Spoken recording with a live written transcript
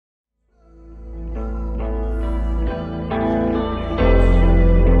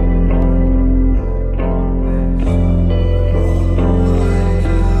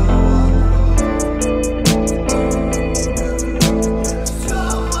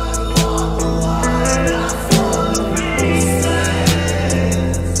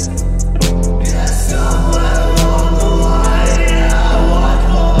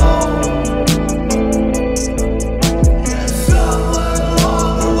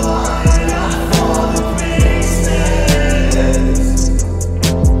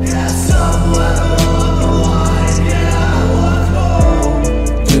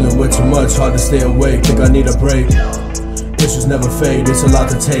awake, think I need a break. Issues never fade, it's a lot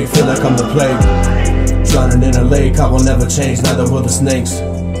to take, feel like I'm the plague. Drowning in a lake, I will never change, neither will the snakes.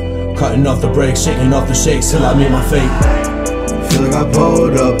 Cutting off the brakes, shaking off the shakes till I meet my fate. Feel like I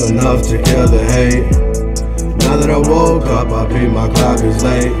pulled up enough to kill the hate. Now that I woke up, I beat my clock is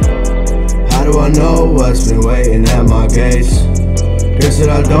late. How do I know what's been waiting at my gates? Guess that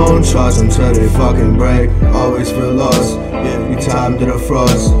I don't trust until they fucking break. Always feel lost, yeah, you time to the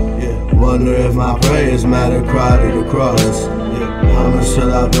frost. Yeah, wonder if my prayers matter, crowded across. Yeah, how much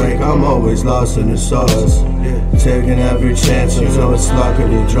till I break? I'm always lost in the sauce. Yeah, taking every chance until it's luck of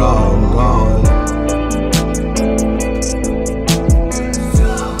the draw. I'm gone.